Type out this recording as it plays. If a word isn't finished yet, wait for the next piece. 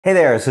Hey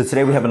there, so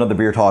today we have another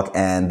beer talk,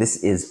 and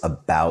this is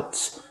about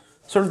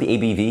sort of the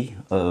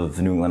ABV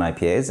of New England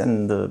IPAs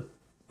and the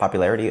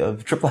popularity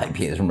of triple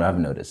IPAs from what I've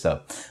noticed.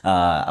 So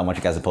I want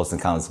you guys to post in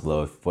the comments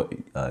below what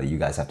you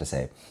guys have to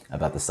say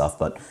about this stuff.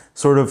 But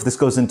sort of this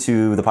goes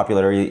into the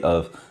popularity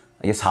of,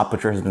 I guess Hop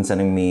Butcher has been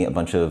sending me a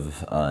bunch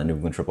of New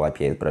England triple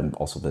IPAs, but I've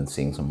also been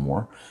seeing some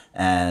more.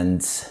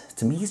 And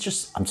to me, it's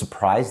just, I'm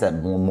surprised that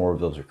more and more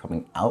of those are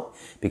coming out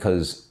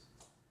because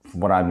from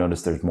what I've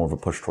noticed, there's more of a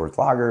push towards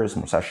lagers,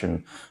 more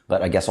session,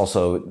 but I guess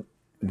also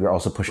we're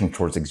also pushing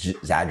towards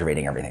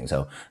exaggerating everything.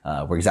 So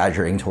we're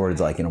exaggerating towards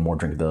more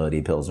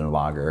drinkability, Pilsner,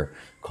 lager,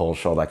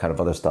 Kolsch, that kind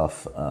of other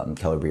stuff,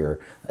 Keller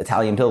beer,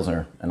 Italian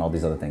Pilsner, and all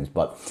these other things.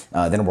 But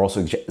then we're also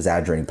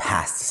exaggerating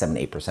past 7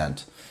 to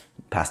 8%,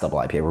 past double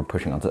IPA. We're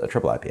pushing onto a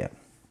triple IPA.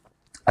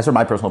 As for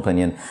my personal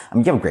opinion, I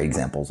mean, you have great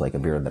examples like a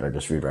beer that I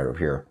just read right over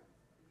here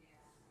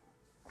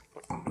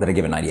that I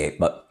give a 98,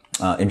 but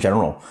in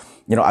general,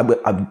 I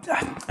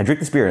drink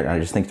this beer and I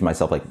just think to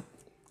myself, like,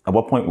 at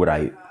what point would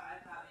I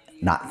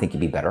not think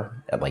it'd be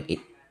better at like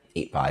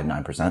 8.5,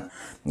 9%?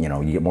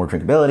 You get more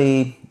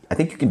drinkability. I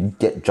think you can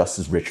get just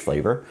as rich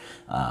flavor.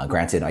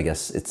 Granted, I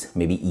guess it's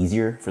maybe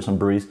easier for some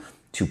breweries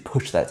to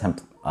push that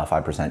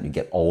 5%. You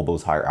get all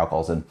those higher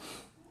alcohols in.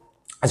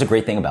 That's a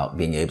great thing about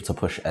being able to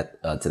push to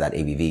that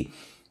ABV.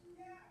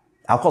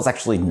 Alcohol is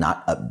actually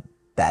not a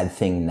bad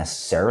thing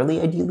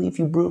necessarily, ideally, if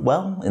you brew it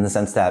well, in the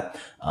sense that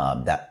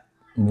that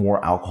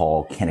more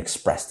alcohol can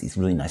express these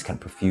really nice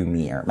kind of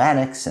perfumey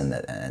aromatics and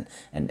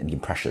the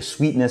precious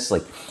sweetness.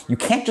 Like, you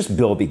can't just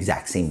build the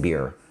exact same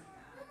beer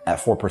at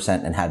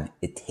 4% and have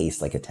it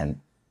taste like a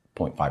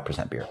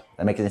 10.5% beer.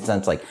 That makes any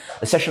sense? Like,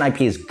 a session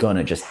IPA is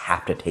gonna just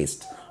have to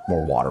taste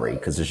more watery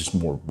because there's just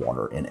more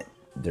water in it.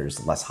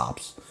 There's less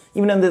hops,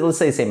 even in let's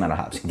say the same amount of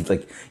hops.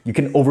 Like, you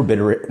can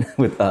overbitter it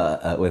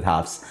with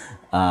hops,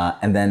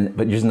 but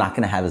you're just not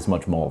going to have as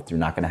much malt. You're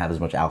not going to have as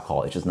much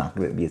alcohol. It's just not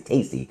going to be as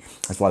tasty.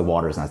 That's why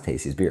water is not as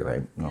tasty as beer,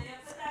 right?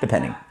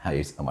 Depending how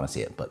you want to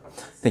see it, but I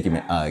think you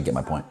get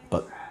my point.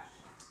 But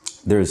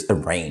there's a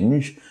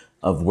range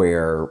of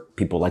where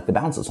people like the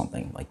balance of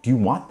something. Like, do you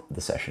want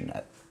the session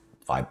at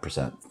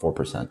 5%,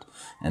 4%,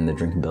 and the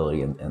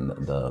drinkability and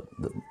the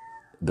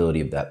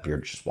ability of that beer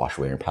to just wash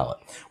away your palate?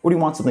 Or do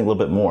you want something a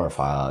little bit more of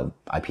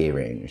IPA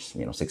range,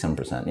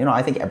 6-7%?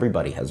 I think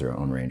everybody has their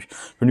own range.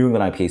 For New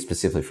England IPA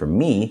specifically, for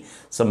me,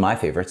 some of my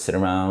favorites sit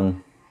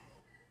around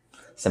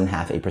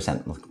 7.5,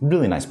 8%.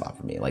 Really nice spot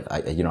for me. Like,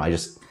 I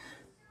just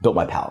built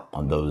my palate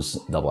on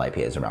those double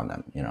IPAs around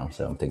them,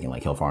 So I'm thinking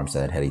like Hill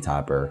Farmstead, Heady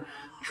Topper,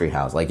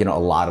 Treehouse. Like, a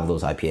lot of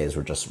those IPAs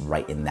were just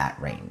right in that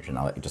range. And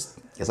I guess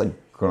I'd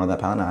grown on that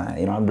palate,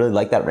 and I really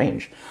like that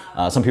range.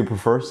 Some people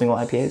prefer single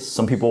IPAs.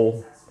 Some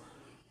people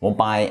won't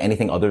buy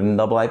anything other than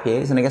double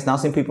IPAs. And I guess now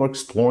some people are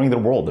exploring the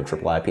world of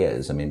triple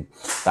IPAs. I mean,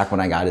 back when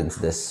I got into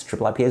this,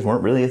 triple IPAs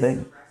weren't really a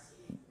thing.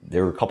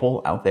 There were a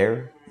couple out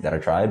there that I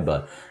tried,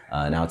 but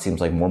now it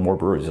seems like more and more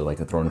breweries are like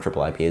throwing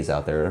triple IPAs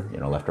out there,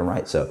 left and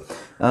right. So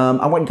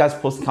I want you guys to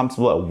post in the comments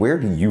below, where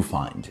do you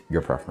find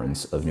your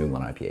preference of New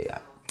England IPA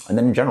at? And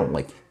then in general,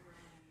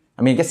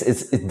 I guess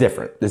it's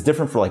different. It's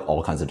different for like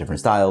all kinds of different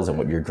styles and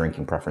what your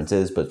drinking preference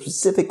is, but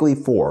specifically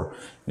for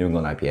New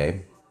England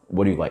IPA,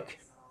 what do you like?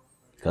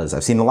 Because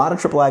I've seen a lot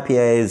of triple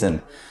IPAs, and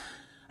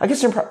I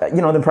guess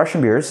the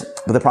impression beers,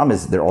 but the problem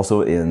is they're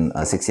also in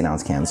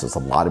 16-ounce cans, so it's a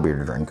lot of beer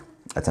to drink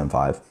at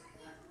 10.5.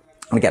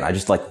 And again, I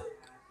just like,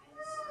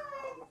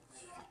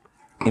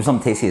 if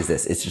something tasty as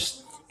this,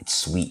 it's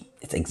sweet,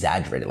 it's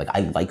exaggerated. Like,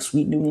 I like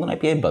sweet New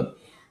England IPA, but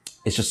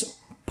it's just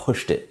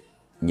pushed it,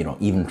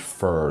 even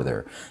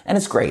further. And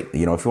it's great, if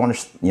you want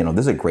to, this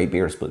is a great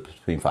beer split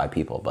between 5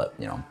 people, but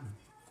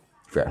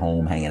if you're at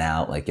home hanging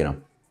out,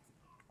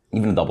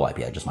 even a double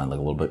IPA, I just find a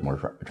little bit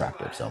more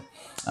attractive. So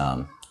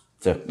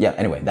yeah,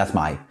 anyway, that's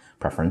my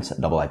preference.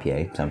 Double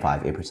IPA,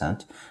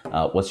 7.5,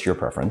 8%. What's your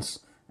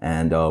preference?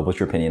 And what's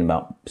your opinion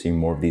about seeing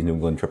more of these New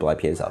England triple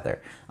IPAs out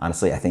there?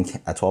 Honestly, I think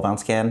a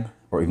 12-ounce can,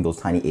 or even those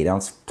tiny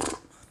 8-ounce,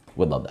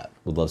 would love that.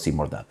 Would love to see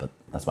more of that, but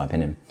that's my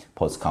opinion.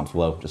 Post comments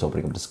below. Just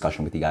opening up a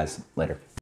discussion with you guys later.